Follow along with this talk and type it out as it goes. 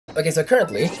Okay, so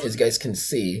currently, as you guys can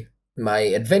see, my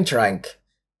adventure rank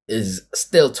is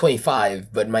still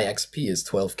 25, but my XP is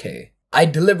 12k. I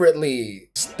deliberately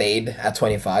stayed at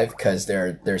 25 because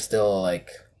they're still like,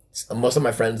 most of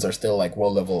my friends are still like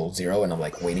world level 0 and I'm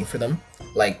like waiting for them.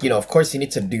 Like, you know, of course you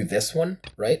need to do this one,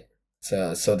 right?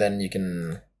 So then you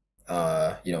can,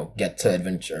 you know, get to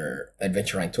adventure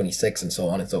rank 26 and so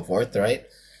on and so forth, right?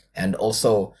 And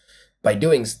also, by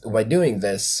doing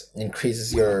this,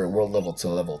 increases your world level to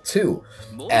level 2.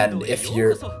 And if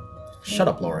you're... Shut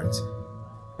up, Lawrence.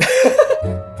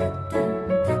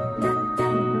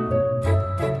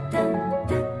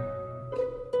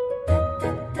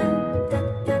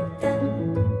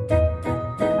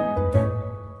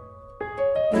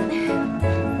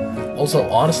 Also,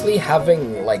 honestly,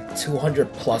 having like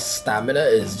 200 plus stamina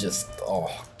is just... oh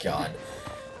god.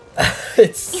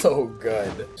 It's so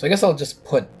good. So I guess I'll just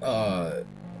put,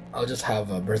 I'll just have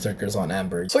Berserkers on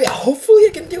Amber. So yeah, hopefully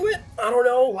I can do it. I don't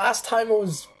know, last time it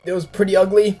was pretty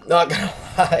ugly, not gonna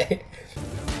lie.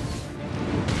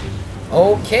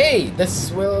 Okay,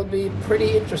 this will be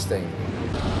pretty interesting.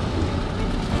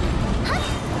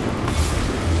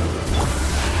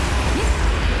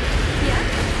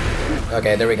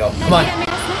 Okay, there we go. Come on.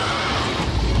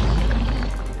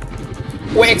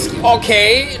 Wait,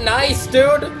 okay, nice,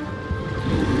 dude.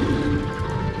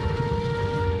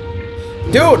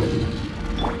 Dude!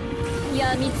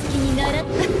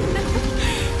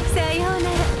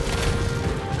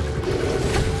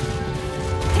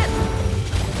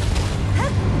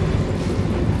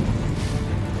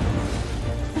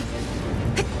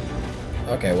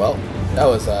 Okay, well, that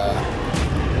was, oh,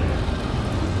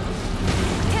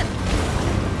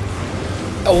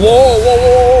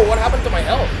 whoa, what happened to my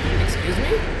health? Excuse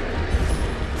me?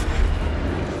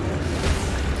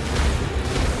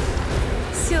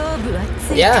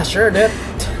 Yeah, sure, dude.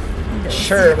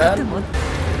 Sure, man.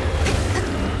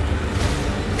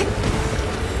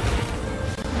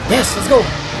 Yes, let's go.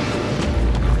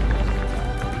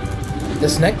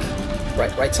 This neck,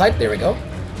 right side. There we go.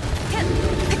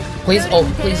 Please, oh,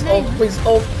 please, oh, please,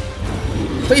 oh,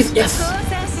 please, yes.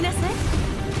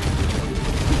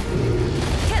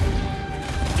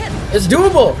 It's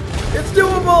doable. It's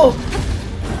doable.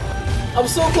 I'm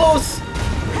so close.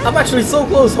 I'm actually so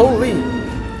close. Holy.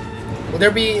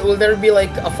 Will there be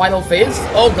like a final phase?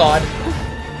 Oh god.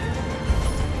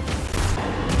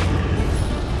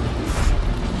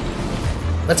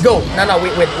 Let's go. No, we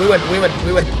win.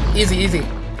 Easy.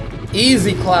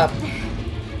 Easy clap.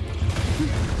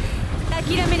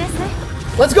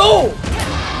 Let's go!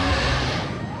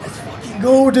 Let's fucking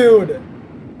go, dude.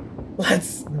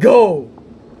 Let's go.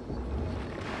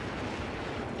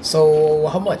 So,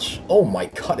 how much? Oh my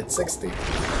god, it's 60.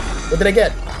 What did I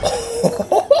get?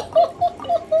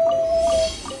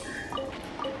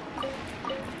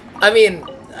 I mean,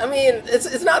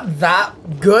 it's not that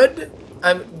good.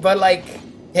 But like,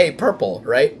 hey, purple,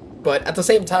 right? But at the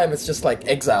same time, it's just like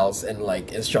exiles and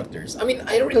like instructors. I mean,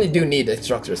 I really do need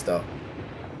instructors though.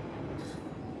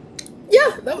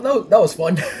 Yeah, that was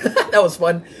fun. That was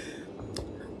fun.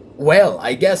 Well,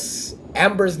 I guess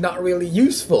Amber's not really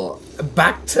useful.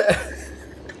 Back to...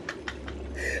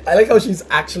 I like how she's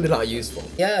actually not useful.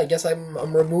 Yeah, I guess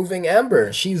I'm removing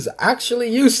Amber. She's actually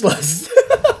useless.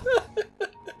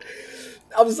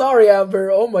 I'm sorry, Amber.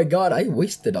 Oh my god, I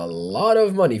wasted a lot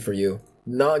of money for you.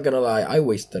 Not gonna lie, I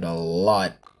wasted a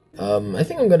lot. I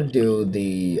think I'm gonna do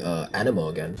the Anemo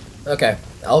again. Okay,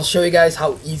 I'll show you guys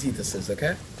how easy this is,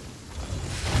 okay?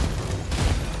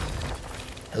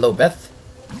 Hello, Beth.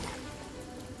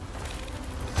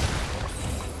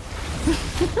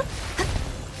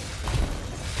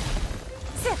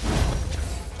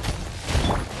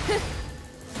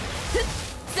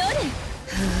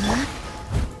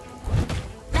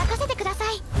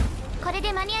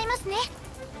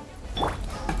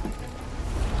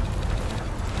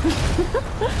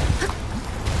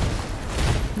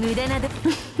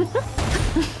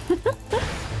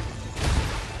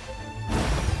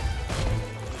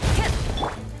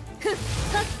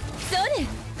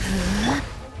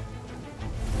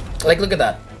 Like, look at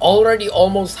that. Already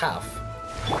almost half.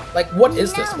 Like, what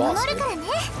is this boss? Dude?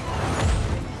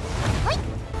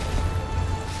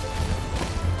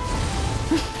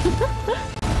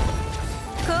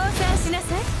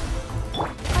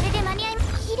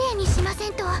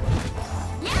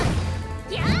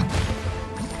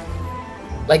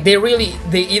 Like, they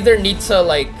either need to,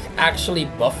 like, actually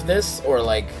buff this, or,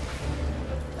 like,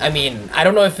 I mean, I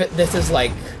don't know if this is,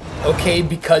 like, okay,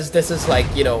 because this is,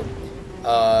 like, you know,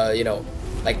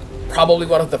 like, probably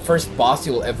one of the first boss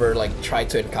you'll ever, like, try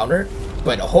to encounter,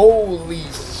 but holy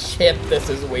shit, this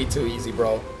is way too easy,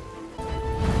 bro.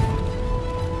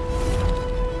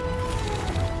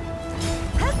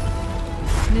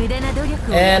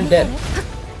 And dead.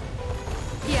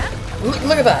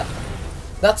 Look at that.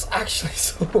 That's actually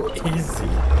so easy.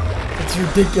 It's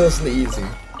ridiculously easy.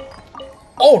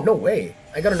 Oh, no way.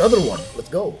 I got another one. Let's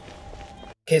go.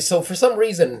 Okay, so for some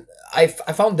reason, I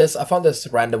found this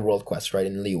random world quest, right,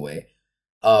 in Leeway.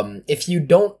 If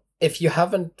you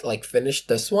haven't, like, finished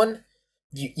this one,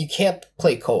 you can't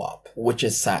play co-op, which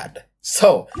is sad.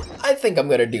 So, I think I'm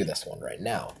gonna do this one right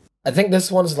now. I think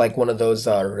this one's like one of those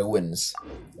ruins,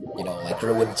 you know, like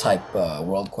ruin type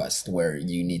world quest where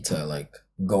you need to like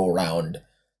go around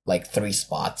like 3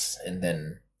 spots and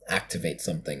then activate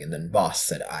something and then boss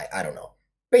said I don't know.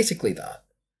 Basically that.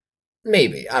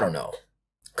 Maybe, I don't know.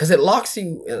 Cuz it locks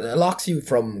you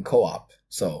from co-op.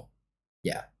 So,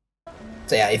 yeah.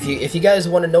 So yeah, if you guys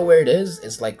want to know where it is,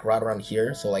 it's like right around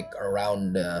here, so like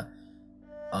around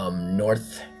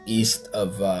northeast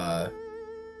of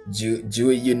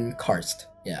Jueyun Karst.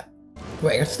 Yeah.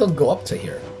 Wait, I can still go up to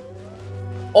here.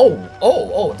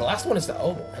 Oh, the last one is the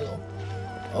hello.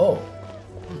 Oh.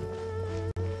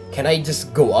 Can I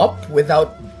just go up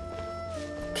without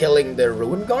killing the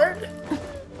ruin guard?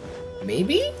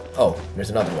 Maybe? Oh,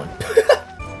 there's another one.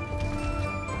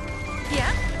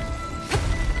 Yeah.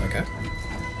 Okay.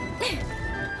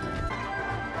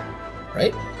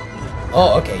 Right?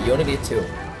 Oh, okay, you only need 2.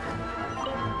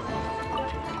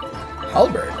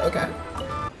 Halberd, okay.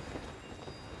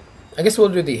 I guess we'll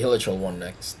do the Hilichurl one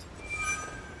next.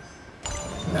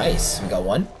 Nice, we got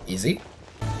 1. Easy.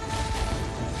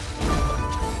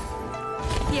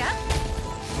 Yeah.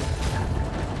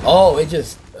 Oh, it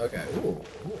just... Okay, ooh,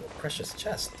 precious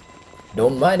chest.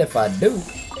 Don't mind if I do.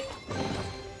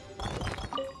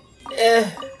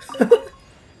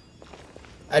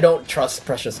 I don't trust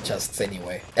precious chests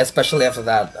anyway. Especially after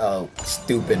that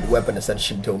stupid weapon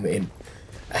ascension domain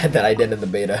that I did in the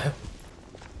beta.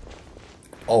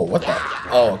 Oh, what the?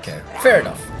 Oh, okay. Fair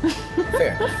enough.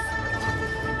 Fair enough.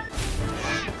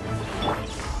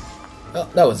 Well,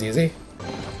 that was easy.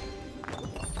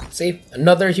 See?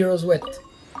 Another hero's wit.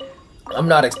 I'm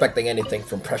not expecting anything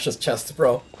from precious chests,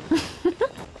 bro.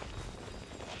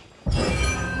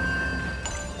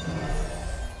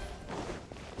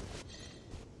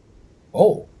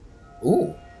 Oh.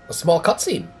 Ooh. A small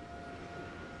cutscene.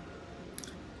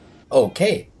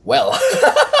 Okay. Well.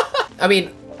 I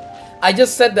mean, I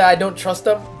just said that I don't trust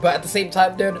them, but at the same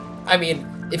time, dude, I mean,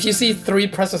 if you see 3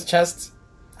 precious chests,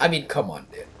 I mean, come on,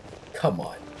 dude. Come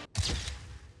on.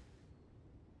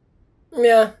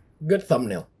 Yeah. Good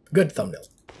thumbnail. Good thumbnail.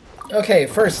 Okay,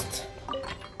 first.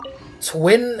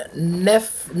 Twin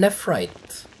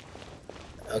Nephrite.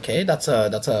 Okay, that's a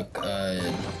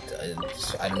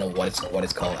I don't know what it's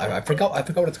called. I forgot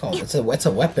what it's called. It's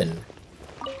a weapon.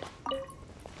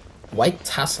 White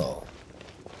tassel.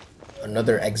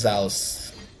 Another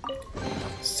exile's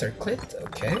circlet.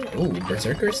 Okay. Ooh,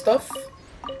 berserker stuff.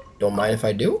 Don't mind if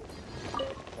I do.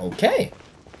 Okay.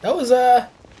 That was a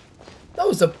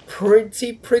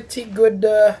pretty good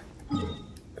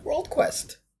world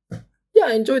quest. Yeah,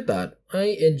 I enjoyed that.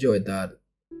 I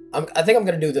think I'm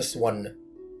gonna do this one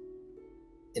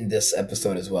in this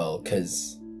episode as well,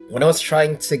 because when I was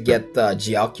trying to get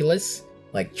Geoculus,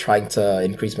 like trying to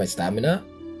increase my stamina,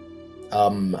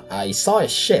 I saw a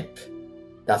ship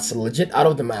that's legit out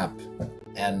of the map,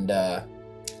 and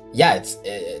yeah,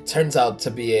 it turns out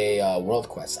to be a world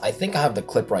quest. I think I have the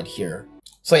clip right here.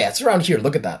 So yeah, it's around here.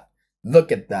 Look at that.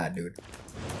 Look at that, dude.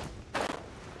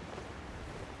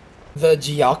 The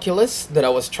Geoculus that I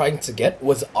was trying to get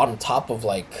was on top of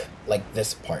like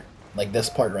this part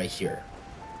right here,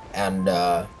 and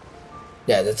yeah,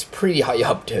 that's pretty high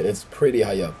up, dude. It's pretty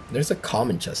high up. There's a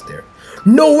common chest there.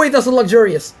 No way, that's a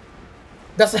luxurious.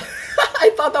 That's a I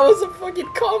thought that was a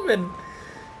fucking common.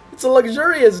 It's a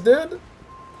luxurious, dude.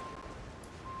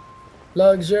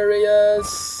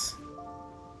 Luxurious.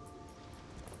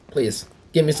 Please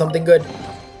give me something good.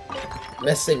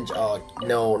 Message. Oh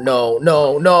no.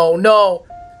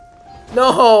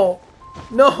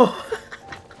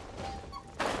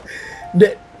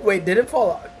 Wait, did it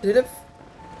fall out? Did it?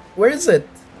 Where is it?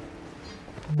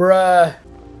 Bruh.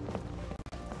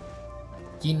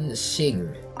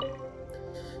 Genshin.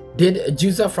 Did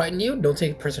Juza frighten you? Don't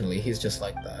take it personally, he's just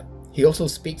like that. He also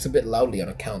speaks a bit loudly on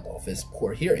account of his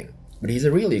poor hearing, but he's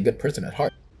a really good person at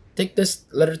heart. Take this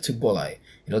letter to Bolai,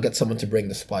 and I'll get someone to bring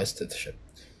the supplies to the ship.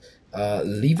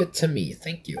 Leave it to me,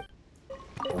 thank you.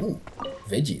 Ooh,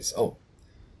 veggies, oh.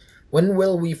 When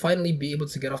will we finally be able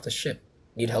to get off the ship?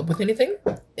 Need help with anything?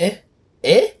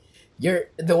 You're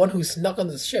the one who snuck on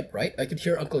the ship, right? I could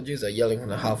hear Uncle Juza yelling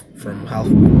from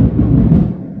halfway.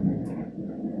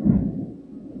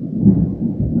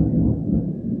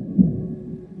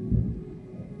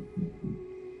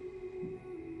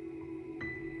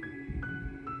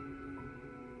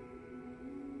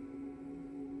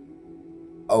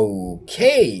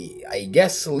 Okay, I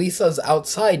guess Lisa's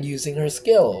outside using her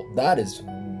skill. That is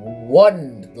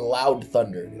one loud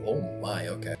thunder. Oh my,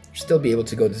 okay. Still be able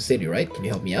to go to the city, right? Can you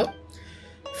help me out?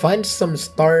 Find some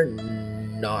star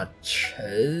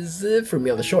notches for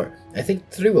me on the shore. I think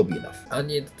 3 will be enough.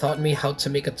 Anya taught me how to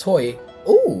make a toy.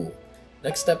 Ooh!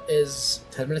 Next step is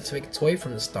 10 minutes to make a toy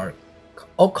from the star.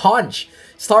 Oh, conch!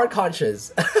 Star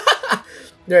conches!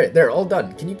 They're all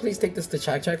done. Can you please take this to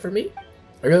Chang for me?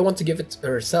 I really want to give it to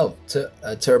herself, to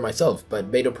her myself,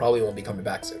 but Beidou probably won't be coming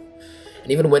back soon.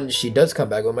 And even when she does come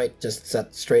back, we might just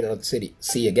set straight out of the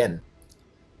sea again.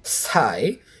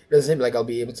 Sigh. It doesn't seem like I'll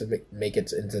be able to make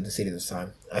it into the city this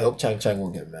time. I hope Chang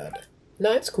won't get mad.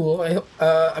 Nah, it's cool.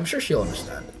 I'm sure she'll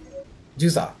understand.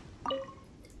 Juza.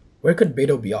 Where could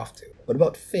Beidou be off to? What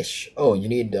about fish? Oh, you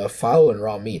need fowl and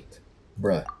raw meat.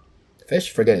 Bruh.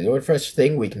 Fish? Forget it. The only fresh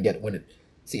thing we can get when it...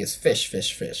 See, it's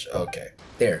fish. Okay.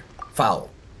 There. Fowl.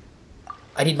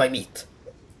 I need my meat.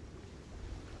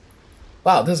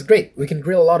 Wow, this is great. We can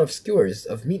grill a lot of skewers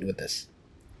of meat with this.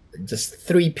 Just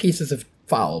 3 pieces of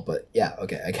fowl, but yeah,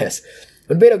 okay, I guess.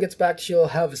 When Beidou gets back, she'll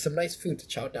have some nice food to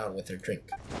chow down with her drink.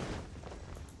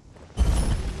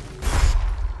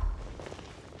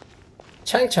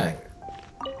 Chang.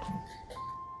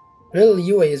 Little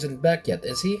Yue isn't back yet,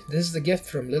 is he? This is the gift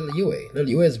from Little Yue. Little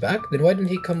Yue is back? Then why didn't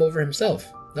he come over himself?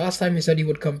 Last time he said he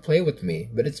would come play with me,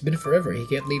 but it's been forever. He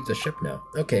can't leave the ship now.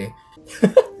 Okay.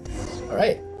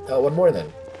 Alright, one more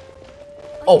then.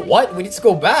 Oh, what? We need to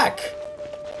go back!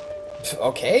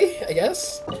 Okay, I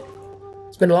guess.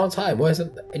 It's been a long time. Why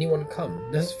hasn't anyone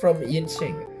come? This is from Yin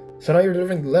Xing. So now you're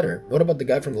delivering the letter. What about the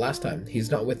guy from last time?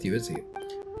 He's not with you, is he?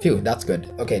 Phew, that's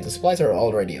good. Okay, the supplies are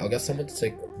all ready. I'll get someone to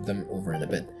take them over in a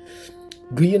bit.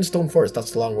 Guyan Stone Forest,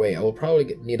 that's a long way. I will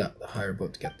probably need a higher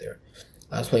boat to get there.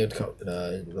 Last plane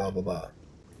would blah blah blah.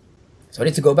 So I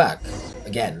need to go back.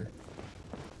 Again.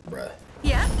 Bruh.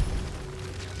 Yeah?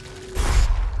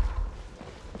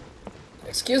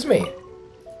 Excuse me.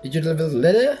 Did you deliver the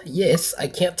letter? Yes, I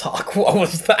can't talk. What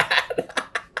was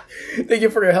that? Thank you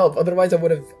for your help. Otherwise I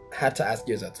would have had to ask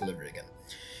Yuza to deliver again.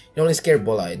 You only scared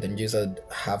Bolai, then Yuza'd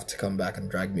have to come back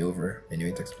and drag me over.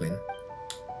 Anyway, to explain.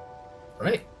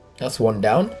 Alright, that's one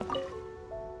down.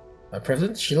 My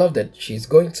present? She loved it. She's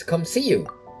going to come see you.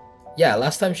 Yeah,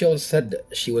 last time she always said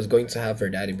she was going to have her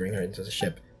daddy bring her into the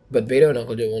ship. But Beidou and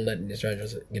Uncle Joe won't let the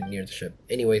strangers get near the ship.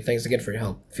 Anyway, thanks again for your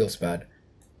help. Feels bad.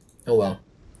 Oh well.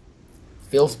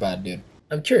 Feels bad, dude.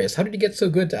 I'm curious, how did you get so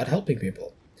good at helping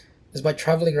people? Is by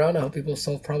traveling around to help people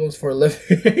solve problems for a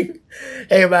living?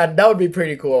 Hey man, that would be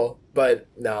pretty cool. But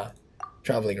nah,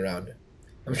 traveling around.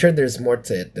 I'm sure there's more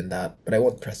to it than that, but I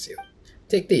won't press you.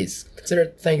 Take these. Consider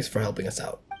it thanks for helping us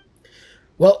out.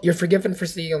 Well, you're forgiven for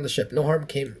staying on the ship. No harm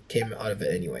came out of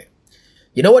it anyway.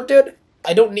 You know what, dude?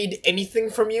 I don't need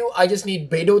anything from you. I just need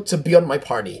Beidou to be on my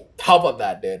party. How about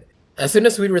that, dude? As soon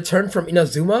as we returned from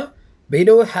Inazuma,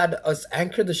 Beidou had us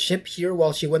anchor the ship here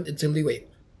while she went into Liyue.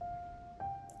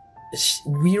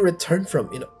 We returned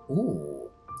from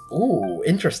Ooh,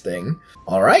 interesting.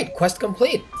 Alright, quest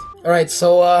complete. Alright,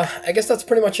 so I guess that's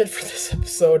pretty much it for this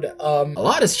episode. A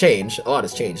lot has changed,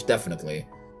 definitely.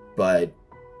 But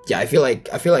yeah, I feel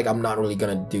like I'm not really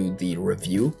gonna do the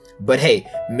review. But hey,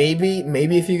 maybe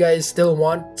if you guys still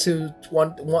want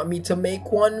me to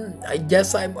make one, I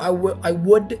guess I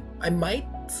might.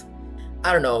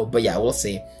 I don't know, but yeah, we'll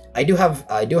see. I do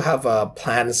have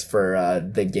plans for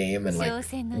the game and like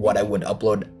what I would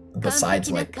upload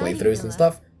besides like playthroughs and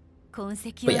stuff. But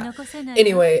yeah,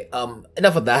 anyway,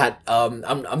 enough of that.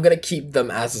 I'm gonna keep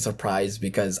them as a surprise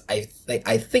because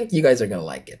I think you guys are gonna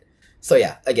like it. So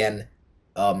yeah, again,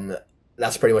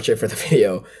 that's pretty much it for the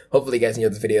video. Hopefully you guys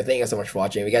enjoyed this video. Thank you guys so much for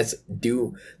watching. If you guys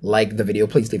do like the video,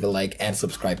 please leave a like and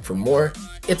subscribe for more.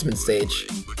 It's been Sage,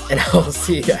 and I'll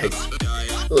see you guys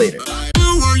later.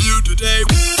 Who are you today?